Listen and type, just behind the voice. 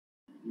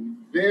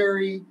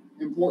very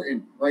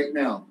important right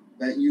now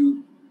that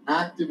you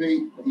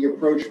activate the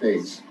approach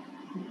phase.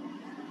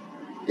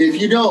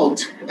 If you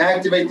don't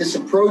activate this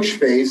approach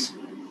phase,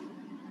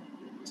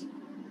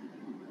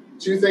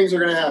 two things are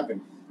going to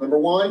happen. Number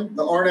one,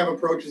 the RNAV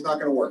approach is not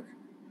going to work.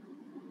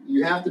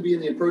 You have to be in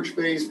the approach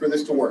phase for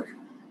this to work.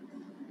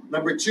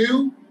 Number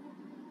two,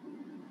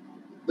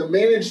 the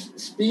managed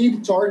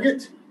speed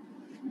target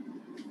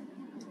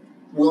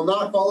will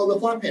not follow the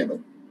flap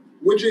handle,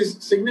 which is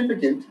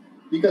significant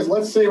because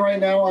let's say right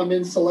now I'm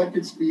in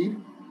selected speed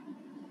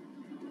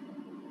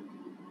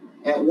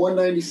at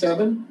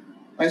 197.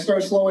 I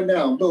start slowing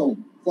down.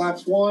 Boom.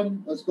 Flaps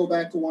 1. Let's go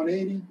back to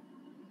 180.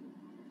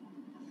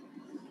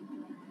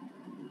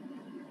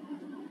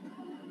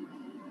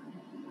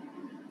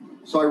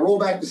 So I roll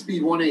back to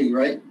speed 180,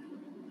 right?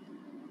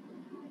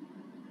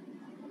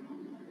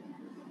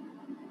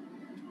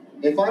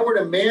 If I were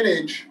to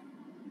manage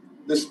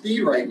the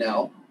speed right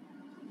now,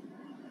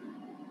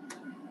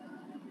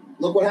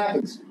 look what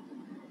happens.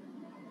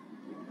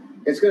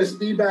 It's going to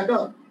speed back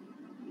up.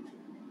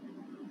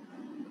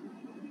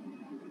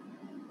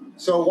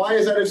 So why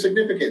is that of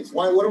significance?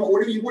 What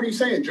are you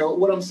saying, Joe?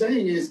 What I'm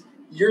saying is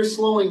you're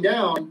slowing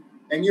down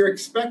and you're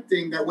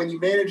expecting that when you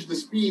manage the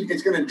speed,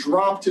 it's going to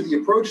drop to the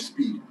approach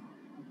speed.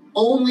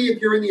 Only if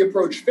you're in the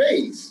approach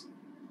phase.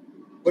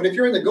 But if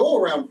you're in the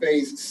go-around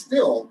phase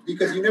still,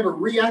 because you never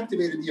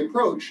reactivated the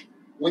approach,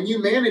 when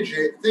you manage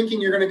it, thinking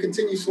you're going to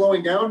continue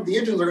slowing down, the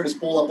engines are going to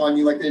spool up on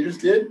you like they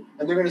just did,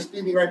 and they're going to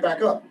speed me right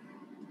back up.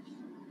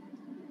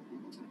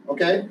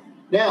 Okay?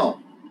 Now,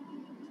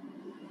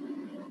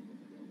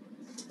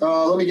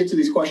 let me get to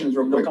these questions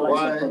real quick.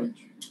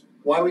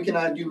 Why we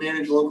cannot do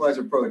manage localized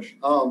approach?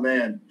 Oh,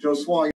 man. Joe Swall.